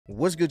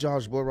What's good, y'all?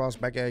 It's your boy Ross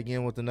back at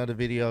again with another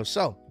video.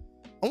 So,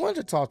 I wanted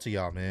to talk to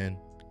y'all, man,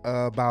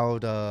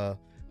 about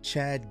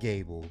Chad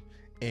Gable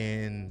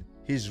and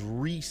his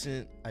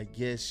recent, I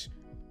guess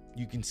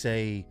you can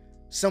say,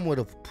 somewhat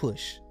of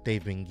push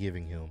they've been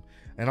giving him.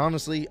 And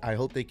honestly, I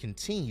hope they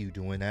continue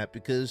doing that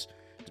because,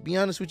 to be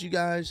honest with you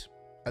guys,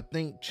 I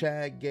think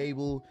Chad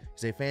Gable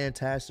is a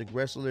fantastic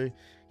wrestler.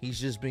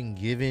 He's just been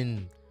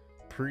given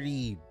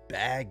pretty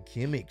bad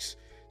gimmicks,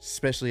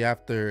 especially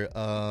after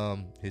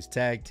his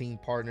tag team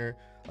partner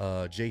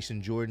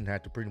Jason Jordan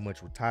had to pretty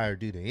much retire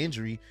due to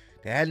injury.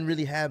 They hadn't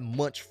really had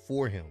much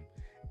for him,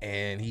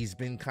 and he's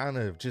been kind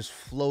of just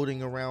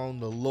floating around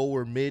the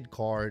lower mid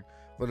card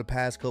for the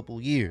past couple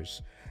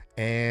years.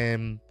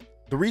 And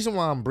the reason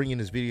why I'm bringing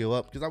this video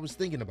up, because I was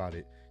thinking about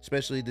it,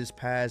 especially this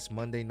past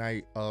Monday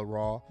Night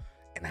Raw,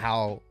 and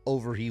how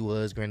over he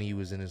was. Granted, he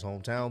was in his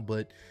hometown,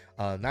 but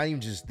not even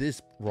just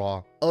this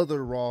Raw,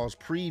 other Raws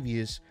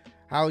previous,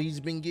 how he's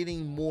been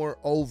getting more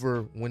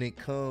over when it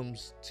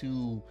comes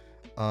to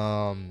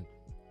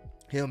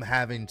him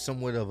having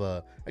somewhat of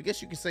a, I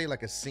guess you could say,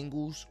 like a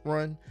singles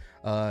run.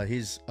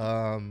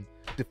 The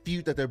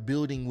feud that they're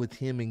building with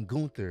him and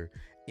Gunther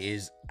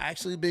is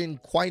actually been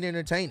quite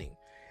entertaining,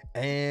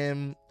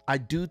 and I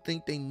do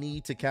think they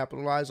need to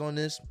capitalize on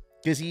this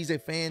because he's a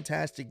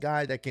fantastic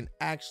guy that can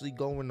actually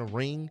go in the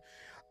ring.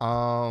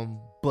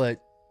 But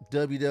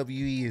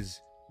WWE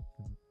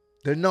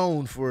they're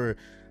known for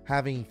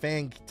having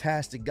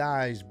fantastic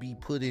guys be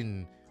put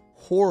in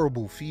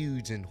horrible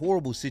feuds and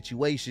horrible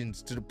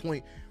situations to the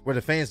point where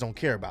the fans don't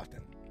care about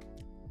them.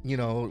 You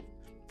know,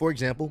 for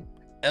example,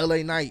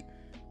 LA Knight,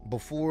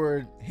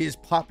 before his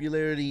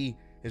popularity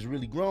has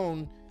really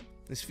grown,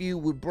 this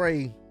feud with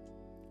Bray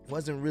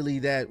wasn't really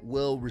that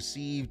well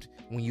received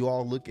when you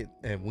all look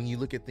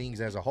at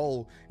things as a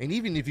whole. And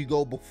even if you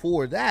go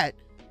before that,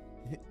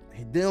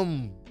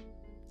 them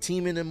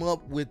teaming him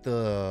up with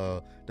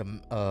the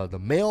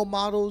male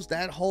models,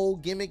 that whole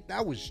gimmick,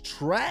 that was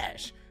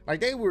trash. Like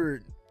they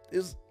were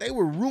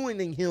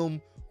ruining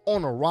him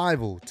on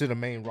arrival to the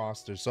main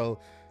roster. So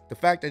the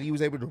fact that he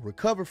was able to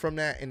recover from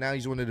that and now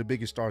he's one of the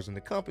biggest stars in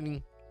the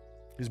company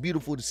is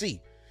beautiful to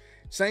see.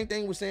 Same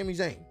thing with Sami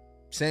Zayn.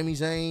 Sami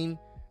Zayn,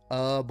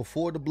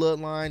 before the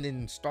bloodline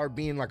and start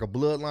being like a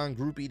bloodline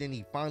groupie, then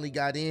he finally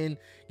got in.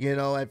 You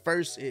know, at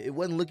first it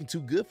wasn't looking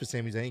too good for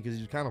Sami Zayn because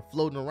he was kind of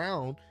floating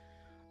around,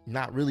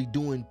 not really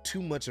doing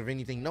too much of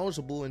anything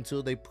noticeable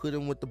until they put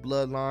him with the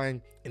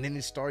bloodline, and then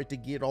it started to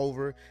get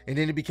over, and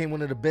then it became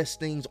one of the best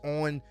things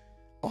on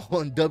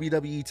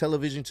WWE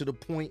television, to the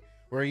point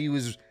where he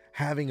was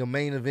having a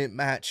main event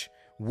match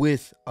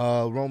with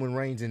Roman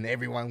Reigns and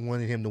everyone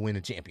wanted him to win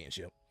a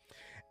championship.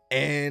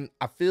 And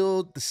I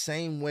feel the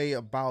same way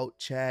about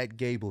Chad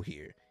Gable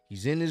here.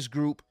 He's in this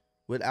group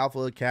with Alpha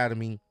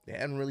Academy. They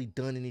haven't really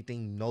done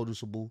anything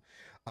noticeable,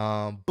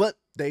 but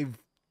they've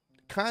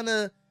kind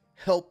of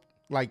helped,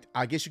 like,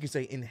 I guess you can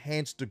say,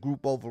 enhance the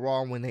group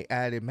overall when they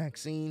added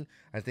Maxine.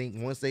 I think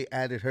once they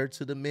added her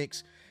to the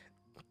mix,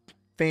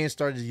 fans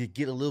started to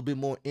get a little bit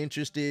more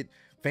interested.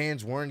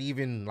 Fans weren't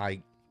even,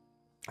 like,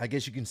 I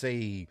guess you can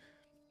say,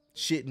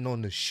 shitting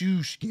on the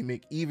shoosh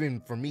gimmick. Even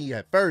for me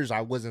at first,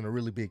 I wasn't a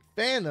really big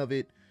fan of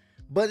it,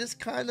 but it's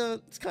kind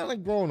of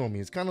growing on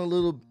me.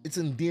 It's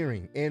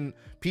endearing, and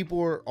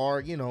people are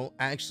you know,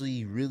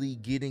 actually really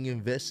getting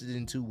invested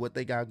into what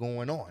they got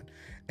going on.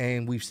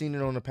 And we've seen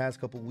it on the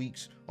past couple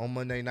weeks on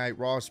Monday Night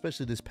Raw,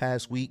 especially this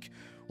past week,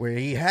 where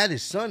he had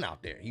his son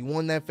out there. He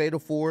won that Fatal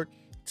 4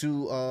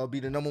 to be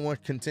the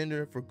 #1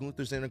 contender for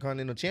Gunther's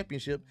Intercontinental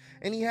Championship,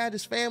 and he had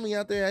his family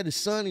out there, had his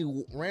son.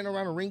 He ran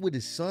around the ring with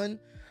his son.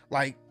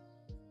 Like,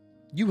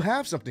 you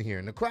have something here,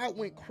 and the crowd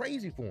went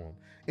crazy for him.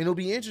 And it'll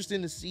be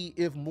interesting to see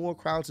if more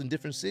crowds in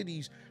different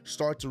cities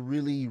start to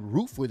really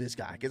root for this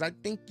guy, because I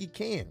think you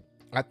can.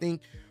 I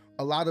think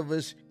a lot of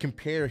us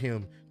compare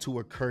him to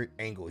a Kurt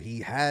Angle. He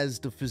has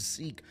the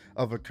physique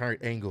of a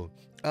Kurt Angle.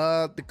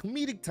 The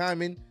comedic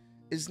timing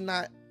is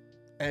not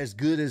as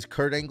good as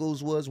Kurt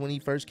Angle's was when he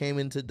first came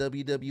into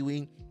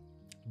WWE,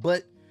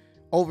 but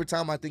over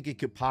time, I think it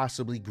could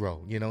possibly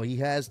grow. You know, he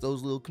has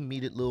those little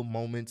comedic little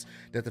moments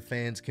that the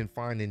fans can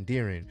find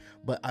endearing.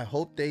 But I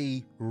hope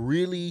they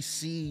really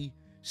see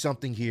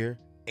something here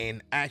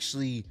and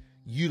actually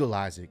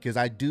utilize it, because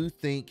I do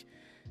think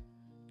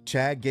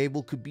Chad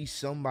Gable could be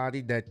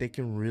somebody that they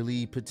can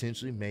really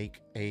potentially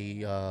make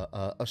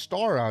a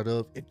star out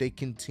of if they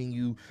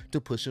continue to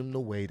push him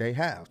the way they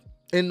have.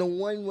 And the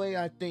one way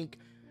I think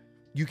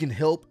you can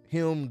help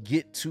him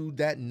get to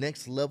that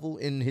next level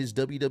in his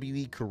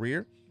WWE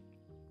career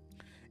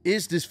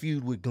is this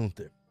feud with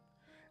Gunther.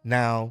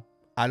 Now,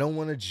 I don't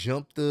want to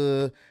jump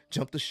the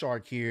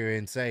shark here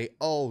and say,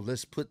 oh,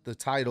 let's put the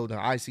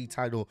IC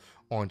title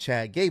on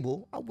Chad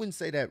Gable. I wouldn't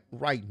say that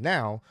right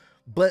now,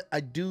 but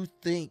I do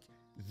think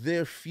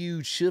their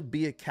feud should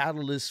be a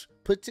catalyst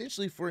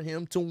potentially for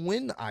him to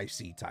win the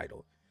IC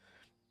title.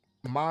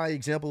 My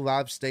example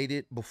I've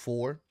stated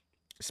before,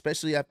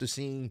 especially after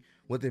seeing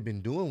what they've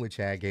been doing with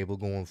Chad Gable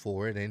going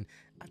forward, and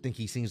I think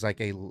he seems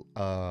like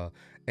a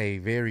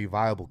very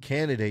viable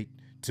candidate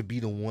to be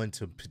the one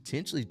to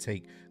potentially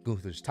take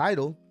Gunther's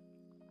title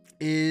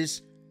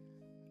is,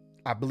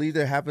 I believe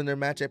they're having their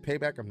match at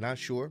Payback. I'm not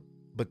sure,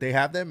 but they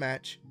have their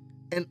match.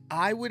 And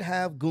I would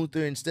have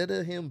Gunther, instead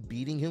of him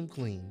beating him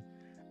clean,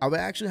 I would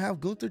actually have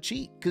Gunther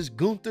cheat, because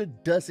Gunther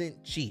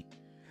doesn't cheat.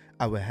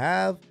 I would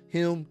have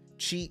him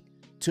cheat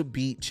to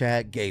beat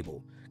Chad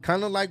Gable.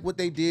 Kind of like what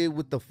they did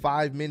with the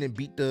 5-minute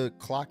beat the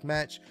clock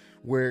match,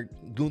 where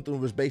Gunther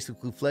was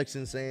basically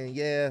flexing, saying,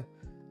 yeah,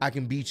 I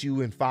can beat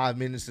you in 5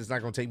 minutes. It's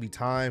not going to take me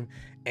time.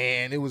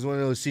 And it was one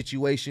of those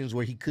situations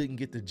where he couldn't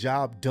get the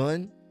job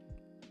done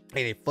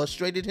and it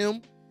frustrated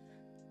him.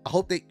 I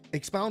hope they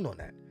expound on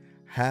that.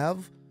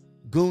 Have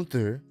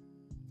Gunther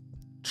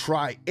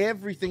try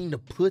everything to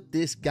put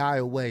this guy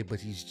away, but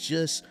he's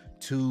just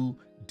too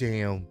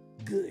damn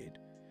good.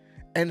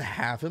 And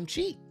have him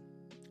cheat.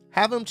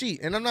 Have him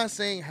cheat. And I'm not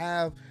saying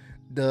have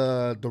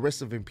the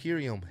rest of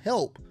Imperium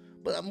help,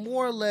 but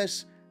more or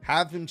less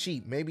have him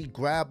cheat. Maybe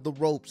grab the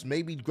ropes,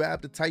 maybe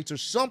grab the tights or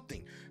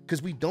something,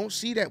 because we don't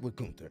see that with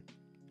Gunther.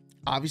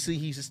 Obviously,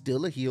 he's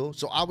still a heel,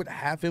 so I would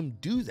have him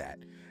do that.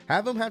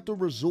 Have him have to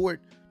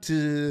resort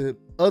to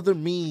other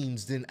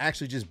means than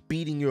actually just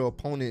beating your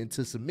opponent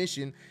into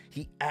submission.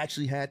 He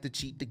actually had to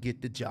cheat to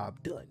get the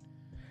job done.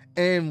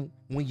 And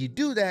when you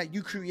do that,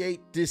 you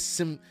create this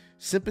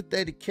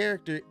sympathetic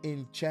character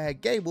in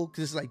Chad Gable,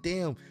 because it's like,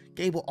 damn,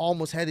 Gable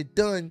almost had it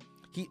done.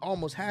 He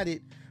almost had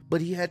it, but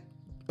he had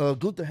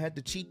Gunther had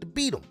to cheat to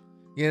beat him.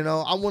 You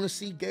know, I want to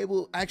see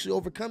Gable actually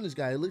overcome this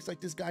guy. It looks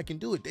like this guy can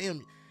do it.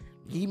 Damn,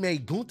 he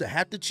made Gunther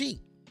have to cheat.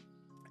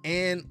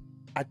 And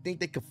I think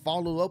they could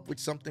follow up with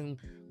something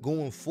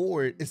going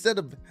forward instead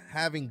of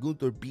having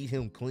Gunther beat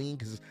him clean,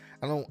 because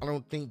I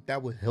don't think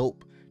that would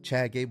help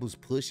Chad Gable's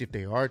push if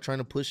they are trying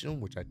to push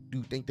him, which I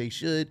do think they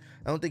should.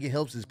 I don't think it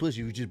helps his push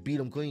if you just beat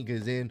him clean,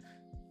 because then,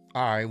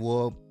 all right,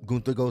 well,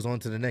 Gunther goes on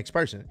to the next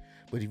person.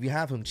 But if you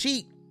have him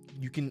cheat,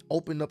 you can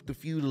open up the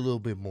feud a little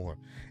bit more.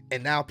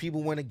 And now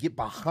people want to get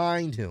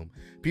behind him.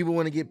 People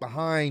want to get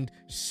behind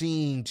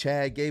seeing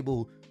Chad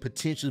Gable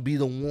potentially be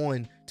the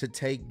one to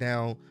take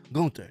down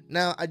Gunther.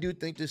 Now, I do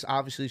think this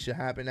obviously should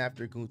happen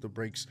after Gunther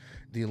breaks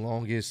the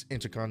longest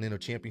Intercontinental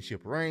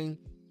Championship reign.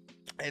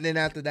 And then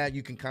after that,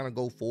 you can kind of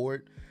go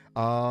forward.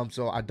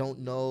 So I don't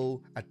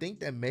know. I think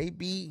that may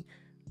be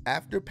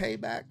after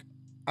Payback.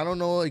 I don't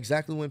know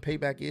exactly when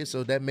Payback is.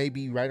 So that may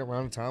be right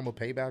around the time of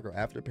Payback or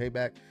after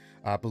Payback.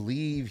 I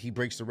believe he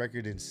breaks the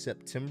record in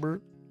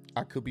September.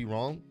 I could be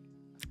wrong.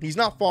 He's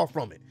not far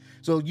from it.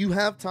 So you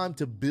have time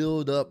to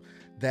build up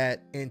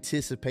that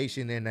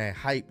anticipation and that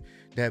hype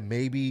that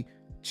maybe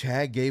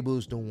Chad Gable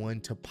is the one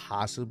to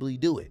possibly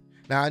do it.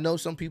 Now, I know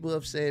some people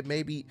have said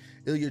maybe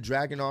Ilya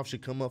Dragunov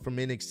should come up from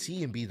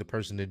NXT and be the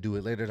person to do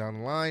it later down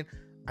the line.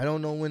 I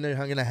don't know when they're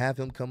going to have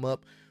him come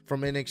up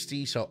from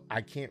NXT, so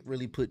I can't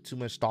really put too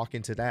much stock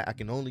into that. I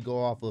can only go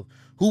off of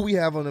who we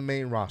have on the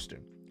main roster.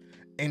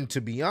 And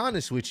to be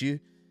honest with you,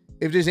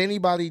 if there's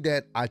anybody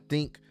that I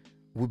think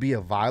would be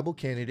a viable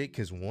candidate,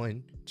 because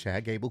one,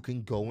 Chad Gable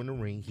can go in the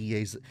ring.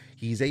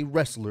 He's a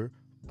wrestler,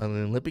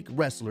 an Olympic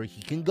wrestler.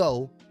 He can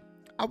go.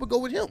 I would go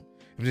with him.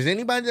 If there's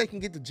anybody that can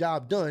get the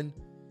job done,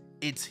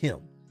 it's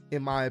him,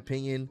 in my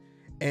opinion.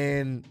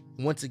 And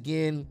once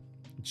again,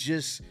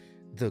 just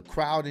the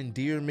crowd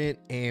endearment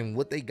and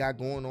what they got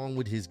going on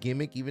with his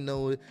gimmick, even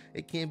though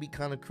it can be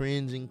kind of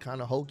cringe and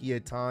kind of hokey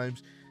at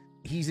times,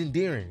 he's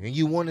endearing and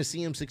you want to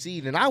see him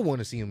succeed, and I want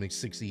to see him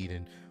succeed.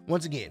 And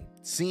once again,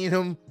 seeing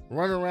him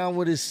run around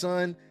with his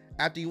son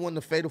after he won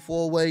the Fatal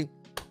 4-Way,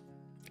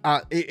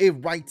 it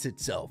writes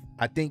itself.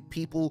 I think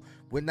people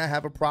would not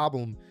have a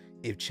problem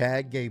if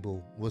Chad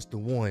Gable was the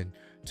one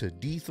to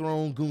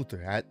dethrone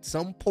Gunther at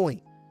some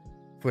point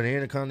for the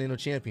Intercontinental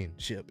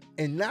Championship.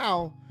 And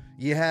now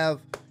you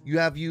have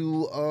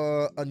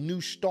a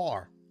new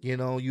star. You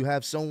know, you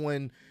have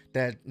someone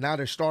that now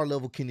their star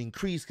level can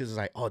increase, because it's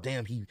like, oh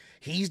damn,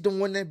 he's the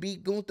one that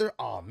beat Gunther.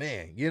 Oh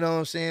man, you know what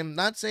I'm saying?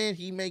 Not saying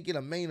he may get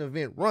a main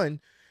event run,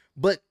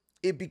 but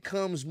it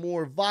becomes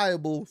more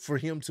viable for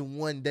him to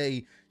one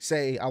day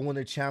say, I want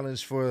to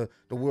challenge for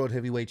the World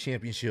Heavyweight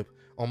Championship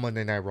on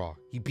Monday Night Raw.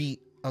 He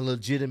beat a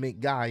legitimate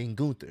guy in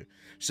Gunther.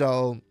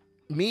 So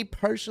me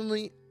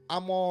personally,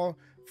 I'm all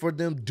for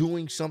them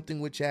doing something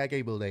with Chad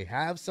Gable. They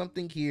have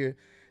something here.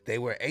 They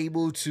were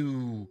able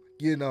to,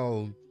 you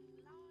know,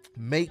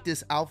 make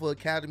this Alpha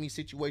Academy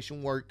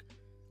situation work.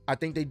 I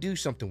think they do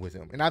something with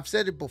him. And I've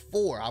said it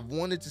before. I've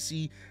wanted to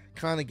see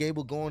kind of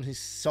Gable go on his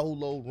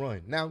solo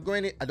run. Now,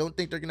 granted, I don't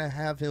think they're going to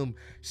have him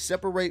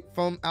separate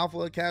from Alpha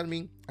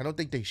Academy. I don't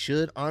think they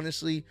should,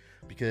 honestly,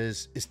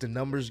 because it's the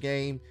numbers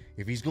game.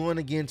 If he's going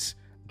against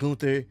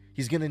Gunther,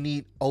 he's going to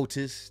need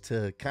Otis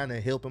to kind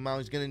of help him out.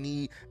 He's going to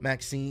need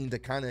Maxine to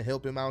kind of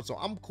help him out. So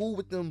I'm cool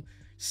with them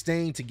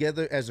staying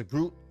together as a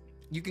group.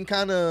 You can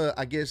kind of,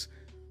 I guess,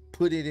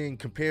 put it in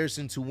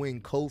comparison to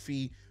when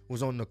Kofi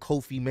was on the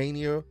Kofi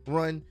Mania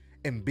run,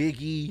 and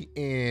Big E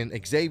and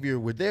Xavier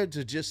were there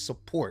to just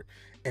support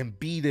and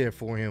be there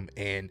for him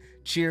and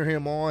cheer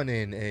him on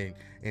and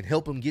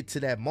help him get to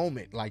that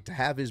moment, like to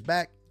have his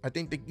back. I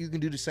think that you can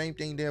do the same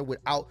thing there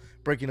without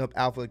breaking up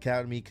Alpha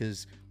Academy,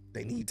 because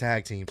they need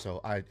tag team.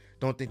 So I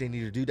don't think they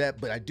need to do that.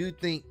 But I do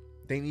think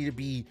they need to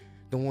be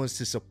the ones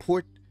to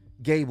support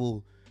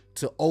Gable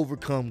to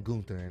overcome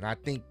Gunther. And I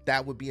think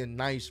that would be a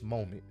nice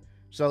moment.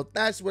 So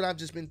that's what I've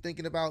just been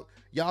thinking about.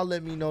 Y'all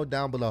let me know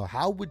down below.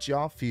 How would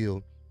y'all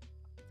feel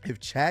if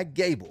Chad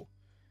Gable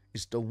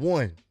is the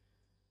one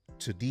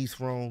to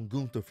dethrone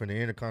Gunther for the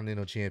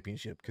Intercontinental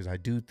Championship? Because I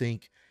do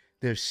think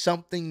there's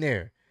something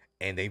there.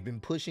 And they've been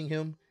pushing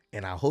him.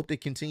 And I hope they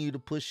continue to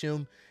push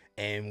him.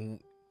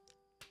 And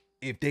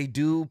if they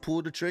do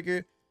pull the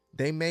trigger,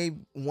 they may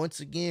once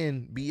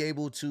again be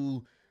able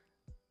to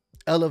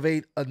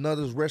elevate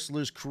another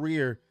wrestler's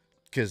career.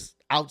 Because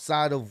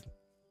outside of,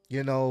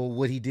 you know,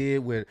 what he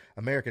did with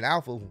American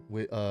Alpha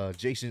with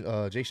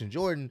Jason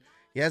Jordan,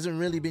 he hasn't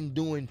really been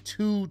doing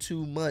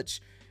too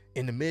much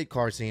in the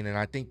mid-card scene. And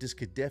I think this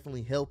could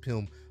definitely help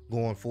him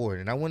going forward.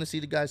 And I want to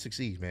see the guy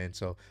succeed, man.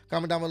 So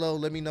comment down below.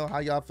 Let me know how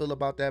y'all feel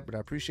about that. But I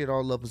appreciate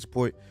all the love and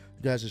support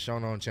you guys have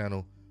shown on the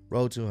channel.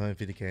 Road to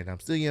 150K. And I'm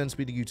still your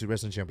undisputed YouTube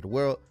wrestling champion of the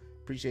world.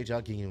 Appreciate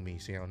y'all kicking with me.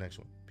 See y'all next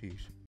one.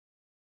 Peace.